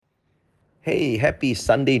Hey, happy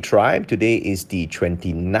Sunday, tribe. Today is the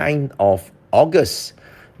 29th of August.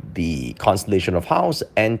 The constellation of House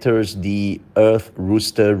enters the Earth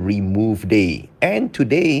Rooster Remove Day. And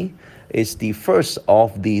today is the first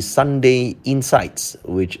of the Sunday Insights,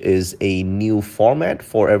 which is a new format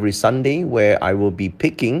for every Sunday where I will be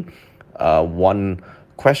picking one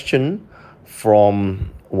question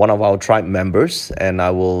from one of our tribe members, and I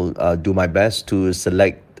will do my best to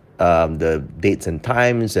select the dates and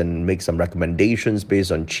times and make some recommendations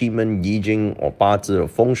based on Qi-men, Yi-Jing, or Ba-zi, or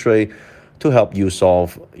Feng Shui to help you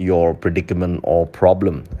solve your predicament or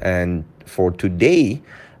problem. And for today,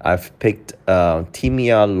 I've picked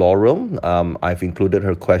Timia Laurel. I've included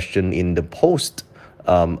her question in the post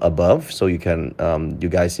above, so you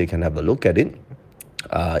guys here can have a look at it.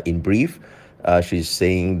 In brief, she's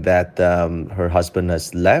saying that her husband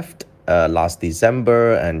has left last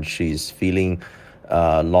December, and she's feeling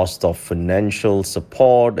loss of financial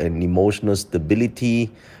support and emotional stability,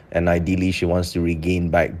 and ideally she wants to regain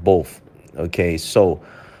back both. Okay, so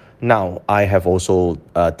now I have also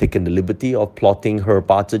taken the liberty of plotting her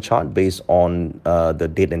Ba-zi chart based on the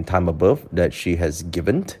date and time above that she has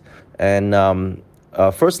given. And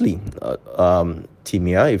firstly,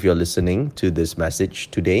 Timia, if you're listening to this message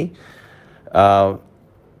today,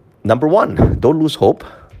 number one, don't lose hope.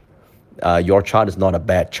 Your chart is not a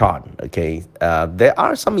bad chart, okay? There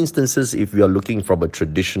are some instances if you're looking from a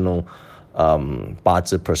traditional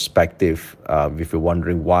Ba-zi perspective, if you're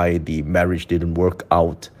wondering why the marriage didn't work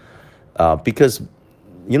out, because,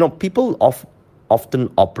 people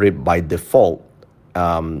often operate by default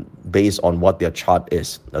based on what their chart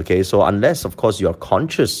is, okay? So unless, of course, you're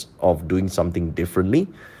conscious of doing something differently,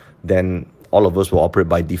 then all of us will operate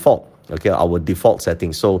by default. Okay, our default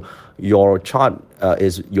setting. So your chart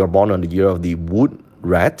is you're born on the year of the wood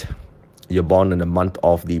rat, you're born in the month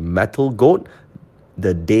of the metal goat,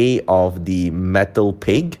 the day of the metal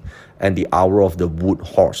pig, and the hour of the wood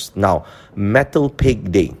horse. Now, metal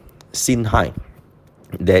pig day, Sin Hai.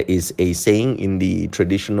 There is a saying in the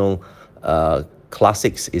traditional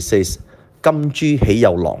classics. It says, "Gam Ju Hei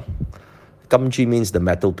Yao Long." Gam Ju means the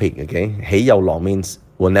metal pig. Okay, Hei Yao Long means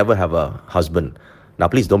will never have a husband. Now,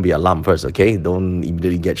 please don't be alarmed first, okay? Don't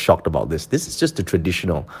immediately get shocked about this. This is just the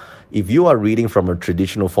traditional. If you are reading from a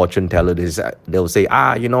traditional fortune teller, they'll say,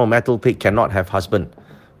 metal pig cannot have husband.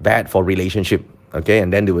 Bad for relationship, okay?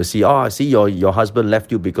 And then they will see, your husband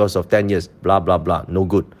left you because of 10 years, blah, blah, blah, no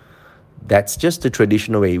good. That's just the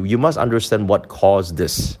traditional way. You must understand what caused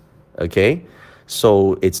this, okay?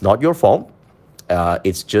 So it's not your fault.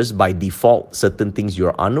 It's just by default, certain things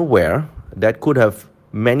you're unaware that could have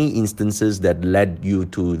many instances that led you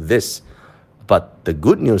to this. But the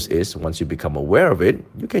good news is, once you become aware of it,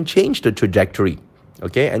 you can change the trajectory.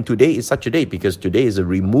 Okay, and today is such a day because today is a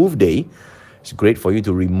remove day. It's great for you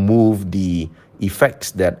to remove the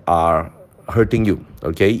effects that are hurting you,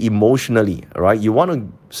 okay, emotionally, right? You want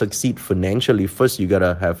to succeed financially, first you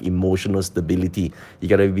gotta have emotional stability. You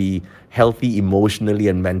gotta be healthy emotionally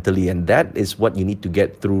and mentally, and that is what you need to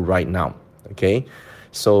get through right now, okay?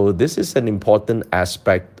 So this is an important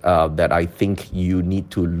aspect that I think you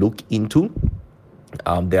need to look into.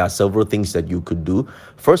 There are several things that you could do.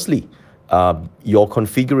 Firstly, your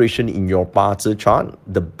configuration in your Ba-zi chart,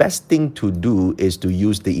 the best thing to do is to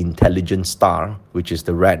use the intelligent star, which is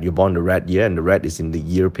the rat. You're born the rat year, and the rat is in the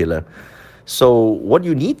year pillar. So what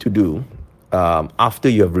you need to do after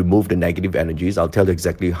you have removed the negative energies, I'll tell you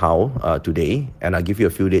exactly how today, and I'll give you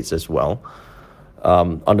a few dates as well.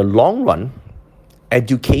 On the long run,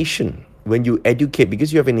 education, when you educate,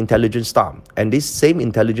 because you have an intelligent star, and this same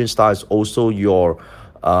intelligent star is also your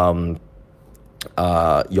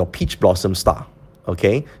peach blossom star,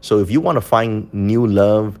 okay? So if you want to find new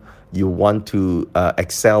love, you want to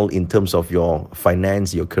excel in terms of your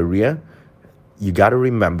finance, your career, you got to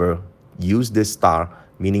remember, use this star,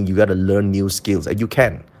 meaning you got to learn new skills, and you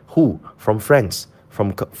can. Who? From friends,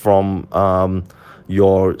 from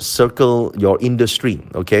your circle, your industry,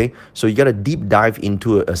 okay? So you got to deep dive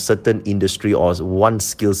into a certain industry or one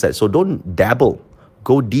skill set. So don't dabble.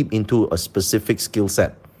 Go deep into a specific skill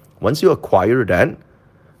set. Once you acquire that,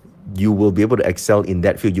 you will be able to excel in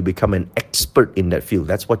that field. You become an expert in that field.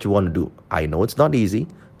 That's what you want to do. I know it's not easy,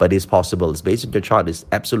 but it's possible. It's based on your chart. It's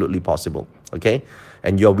absolutely possible, okay?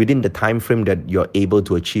 And you're within the time frame that you're able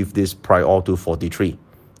to achieve this prior to 43.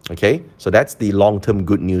 Okay, so that's the long-term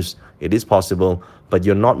good news. It is possible, but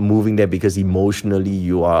you're not moving there because emotionally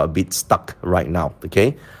you are a bit stuck right now.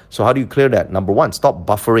 Okay, so how do you clear that? Number one, stop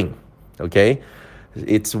buffering. Okay,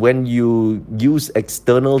 it's when you use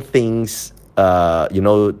external things,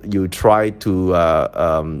 you try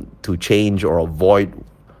to change or avoid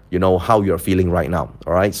how you're feeling right now.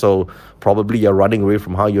 All right, so probably you're running away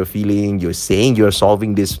from how you're feeling. You're saying you're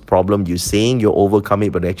solving this problem, you're saying you're overcoming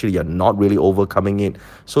it, but actually you're not really overcoming it.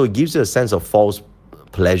 So it gives you a sense of false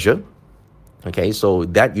pleasure. Okay, so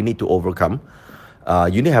that you need to overcome.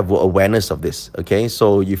 You need to have awareness of this. Okay,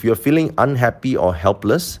 so if you're feeling unhappy or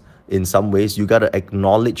helpless in some ways, you got to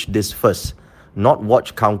acknowledge this first. Not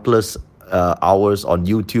watch countless hours on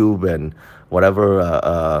YouTube and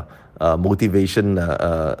whatever motivation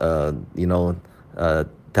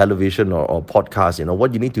television or podcast.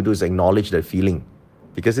 What you need to do is acknowledge that feeling,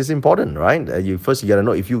 because it's important, right? You got to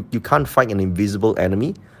know, if you can't fight an invisible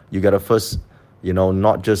enemy, you got to first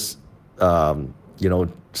not just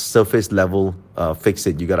surface level fix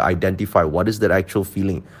it. You got to identify what is that actual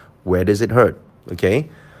feeling, where does it hurt. Okay,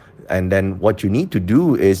 and then what you need to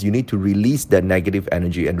do is you need to release that negative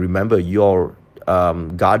energy. And remember, your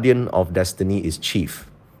guardian of destiny is Chief.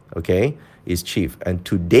 Okay, is Chief. And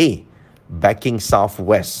today, backing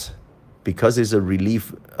Southwest, because it's a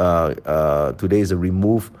relief, today is a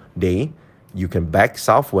remove day, you can back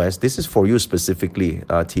Southwest. This is for you specifically,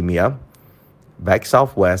 Timia. Back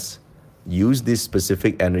Southwest, use this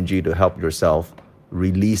specific energy to help yourself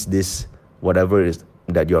release this, whatever it is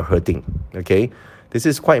that you're hurting. Okay, this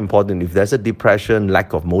is quite important. If there's a depression,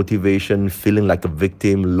 lack of motivation, feeling like a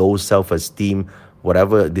victim, low self-esteem,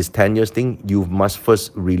 whatever this 10 years thing, you must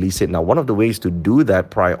first release it. Now, one of the ways to do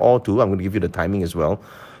that prior to, I'm going to give you the timing as well,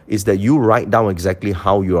 is that you write down exactly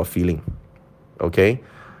how you are feeling. Okay,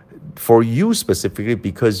 for you specifically,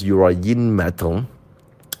 because you are yin metal,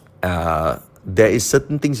 there is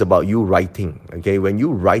certain things about you writing. Okay, when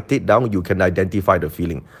you write it down, you can identify the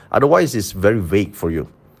feeling. Otherwise, it's very vague for you.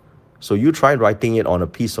 So you try writing it on a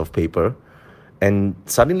piece of paper, and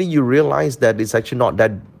suddenly you realize that it's actually not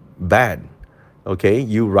that bad. Okay,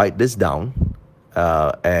 you write this down,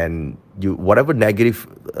 and you, whatever negative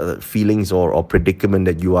feelings or predicament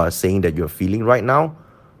that you are saying that you're feeling right now,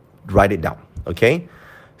 write it down. Okay,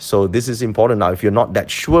 so this is important. Now, if you're not that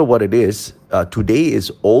sure what it is, today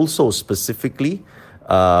is also specifically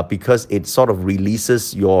because it sort of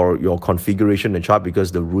releases your configuration in the chart,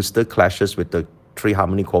 because the rooster clashes with the three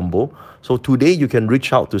harmony combo. So today you can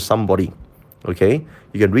reach out to somebody. Okay,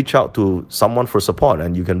 you can reach out to someone for support,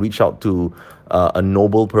 and you can reach out to a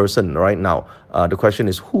noble person right now. The question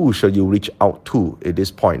is, who shall you reach out to at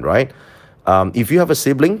this point, right? If you have a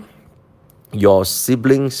sibling, your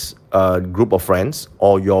siblings group of friends,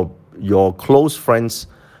 or your close friends,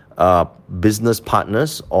 business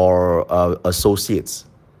partners, or associates.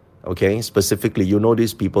 Okay, specifically,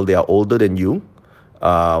 these people, they are older than you.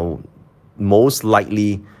 Most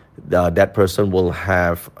likely that person will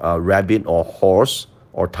have a rabbit or horse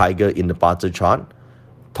or tiger in the Pata chart.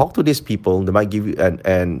 Talk to these people. They might give you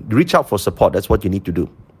and reach out for support. That's what you need to do.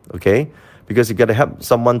 Okay, because you got to help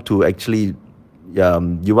someone to actually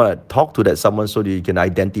you want to talk to that someone so that you can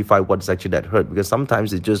identify what's actually that hurt, because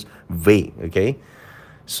sometimes it's just vague. Okay,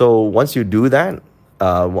 so once you do that,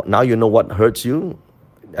 now you know what hurts you,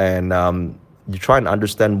 and you try and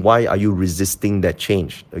understand, why are you resisting that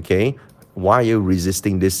change. Okay, why are you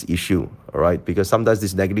resisting this issue? All right, because sometimes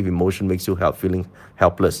this negative emotion makes you feeling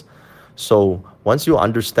helpless. So once you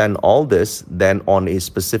understand all this, then on a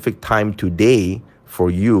specific time today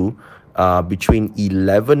for you, between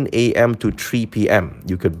 11 a.m. to 3 p.m.,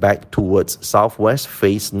 you could back towards Southwest,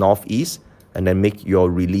 face Northeast, and then make your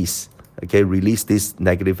release. Okay, release this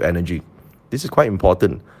negative energy. This is quite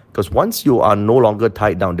important, because once you are no longer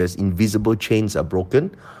tied down, there's invisible chains are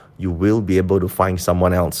broken, you will be able to find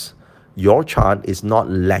someone else. Your chart is not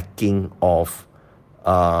lacking of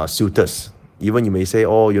suitors. Even you may say,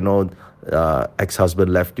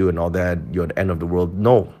 ex-husband left you and all that, you're at the end of the world.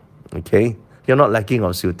 No, okay? You're not lacking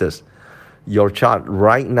of suitors. Your chart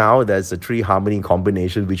right now, there's a 3 harmony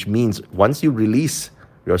combination, which means once you release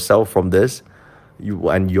yourself from this,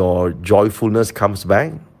 and your joyfulness comes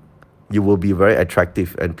back, you will be very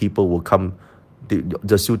attractive, and people will come,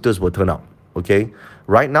 the suitors will turn up. Okay?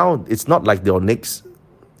 Right now, it's not like your next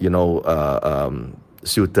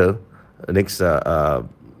suitor, next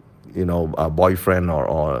boyfriend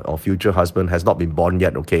or future husband has not been born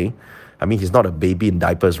yet. Okay, I mean, he's not a baby in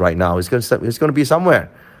diapers right now. It's going to be somewhere.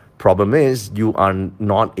 Problem is, you are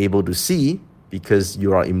not able to see, because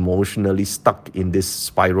you are emotionally stuck in this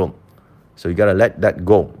spiral. So you got to let that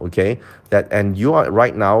go. Okay, and you are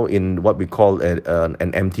right now in what we call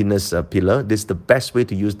an emptiness pillar. This is the best way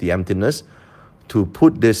to use the emptiness to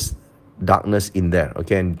put this darkness in there.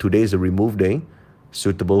 Okay, and today is a remove day,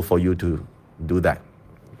 suitable for you to do that.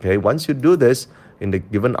 Okay, once you do this in the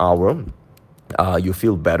given hour, you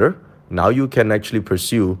feel better. Now you can actually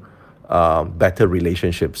pursue better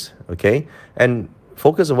relationships. Okay, and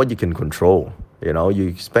Focus on what you can control.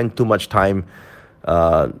 You spend too much time,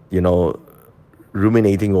 uh, you know,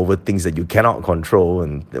 ruminating over things that you cannot control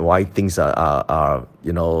and why things are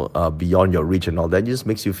beyond your reach and all that. It just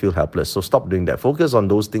makes you feel helpless. So stop doing that. Focus on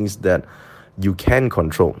those things that you can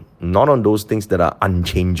control, not on those things that are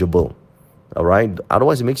unchangeable. All right.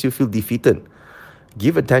 Otherwise, it makes you feel defeated.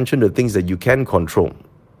 Give attention to things that you can control.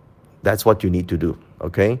 That's what you need to do.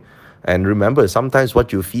 Okay. And remember, sometimes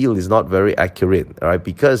what you feel is not very accurate, all right?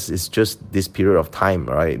 Because it's just this period of time,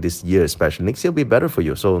 all right? This year especially. Next year will be better for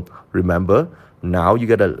you. So remember, now you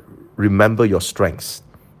got to remember your strengths,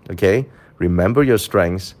 okay? Remember your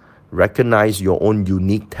strengths. Recognize your own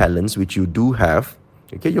unique talents, which you do have.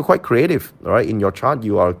 Okay, you're quite creative, all right? In your chart,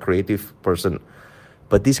 you are a creative person.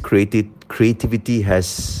 But this creativity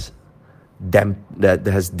has that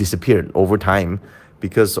has disappeared over time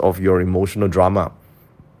because of your emotional drama.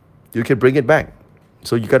 You can bring it back.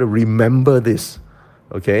 So you got to remember this,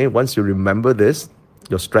 okay? Once you remember this,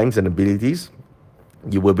 your strengths and abilities,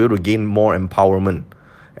 you will be able to gain more empowerment,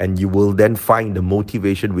 and you will then find the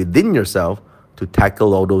motivation within yourself to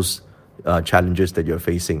tackle all those challenges that you're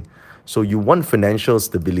facing. So you want financial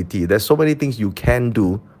stability. There's so many things you can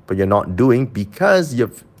do, but you're not doing because you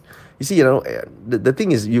see, the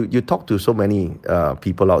thing is, you talk to so many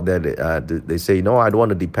people out there. They say, I don't want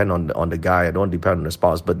to depend on the guy. I don't want to depend on the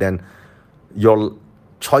spouse. But then your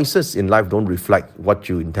choices in life don't reflect what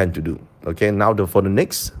you intend to do. Okay. Now, for the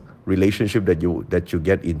next relationship that you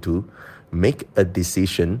get into, make a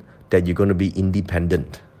decision that you're going to be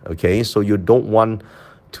independent. Okay. So you don't want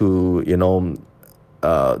to,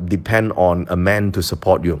 depend on a man to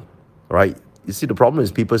support you, right? You see, the problem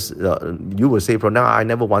is people, you will say, "No, I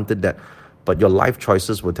never wanted that." But your life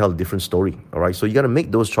choices will tell a different story, all right? So you got to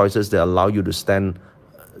make those choices that allow you to stand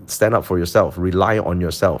up for yourself, rely on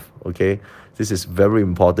yourself, okay? This is very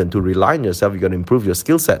important. To rely on yourself, you got to improve your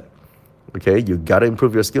skill set, okay? You got to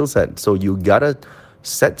improve your skill set. So you got to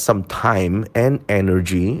set some time and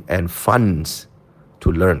energy and funds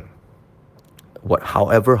to learn.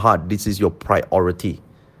 However hard, this is your priority,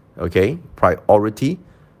 okay? Priority.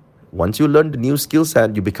 Once you learn the new skill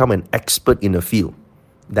set, you become an expert in a field.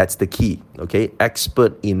 That's the key, okay?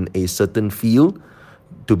 Expert in a certain field.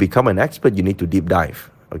 To become an expert, you need to deep dive,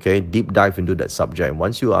 okay? Deep dive into that subject.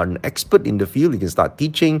 Once you are an expert in the field, you can start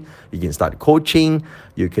teaching, you can start coaching,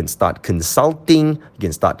 you can start consulting, you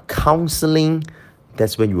can start counseling.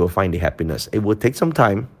 That's when you will find the happiness. It will take some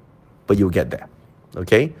time, but you'll get there,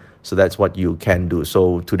 okay? So that's what you can do.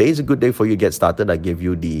 So today is a good day for you to get started. I gave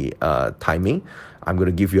you the timing. I'm going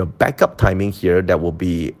to give you a backup timing here that will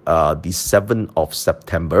be the 7th of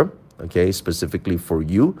September, okay, specifically for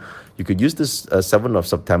you. You could use this 7th of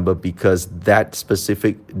September because that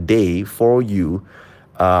specific day for you,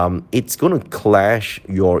 it's going to clash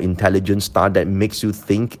your intelligence star that makes you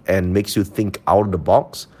think and makes you think out of the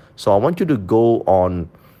box. So I want you to go on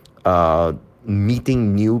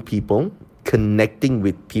meeting new people, connecting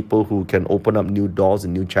with people who can open up new doors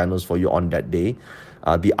and new channels for you on that day.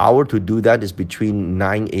 The hour to do that is between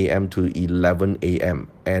 9 a.m. to 11 a.m.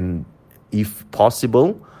 And if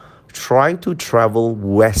possible, try to travel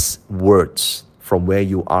westwards from where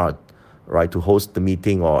you are, right, to host the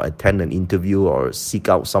meeting or attend an interview or seek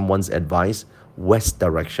out someone's advice, west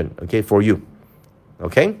direction, okay, for you,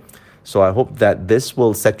 okay? So I hope that this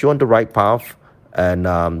will set you on the right path and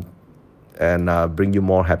bring you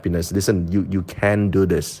more happiness. Listen, you can do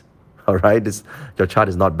this. All right, your chart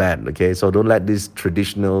is not bad, okay? So don't let these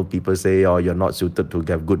traditional people say, "Oh, you're not suited to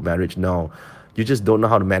have good marriage." No, you just don't know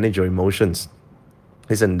how to manage your emotions.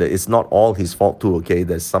 Listen, it's not all his fault too, okay?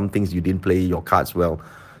 There's some things you didn't play your cards well.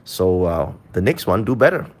 So the next one, do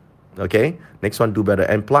better, okay? Next one, do better.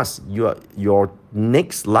 And plus, your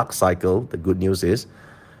next luck cycle, the good news is,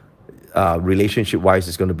 relationship-wise,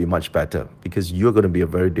 is going to be much better because you're going to be a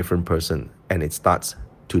very different person, and it starts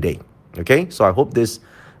today, okay? So I hope this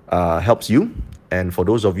helps you. And for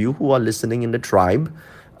those of you who are listening in the tribe,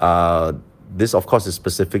 this of course is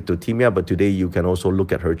specific to Timia, but today you can also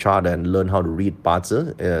look at her chart and learn how to read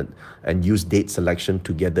Bazi and use date selection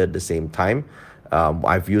together at the same time.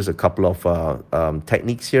 I've used a couple of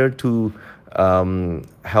techniques here to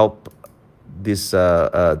help this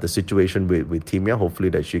the situation with Timia. Hopefully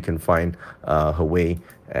that she can find her way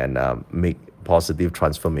and make positive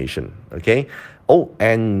transformation, okay? Oh,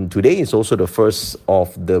 and today is also the first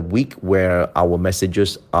of the week where our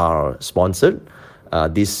messages are sponsored.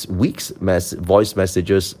 This week's voice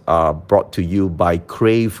messages are brought to you by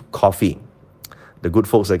Crave Coffee. The good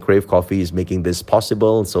folks at Crave Coffee is making this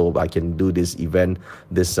possible, so I can do this event,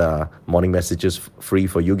 this morning messages free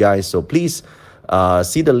for you guys. So please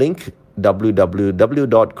see the link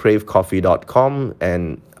www.cravecoffee.com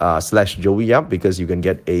and /Joey Yap, because you can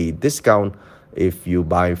get a discount if you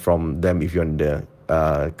buy from them if you're in the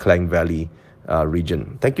Klang Valley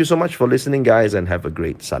region. Thank you so much for listening, guys, and have a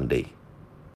great Sunday.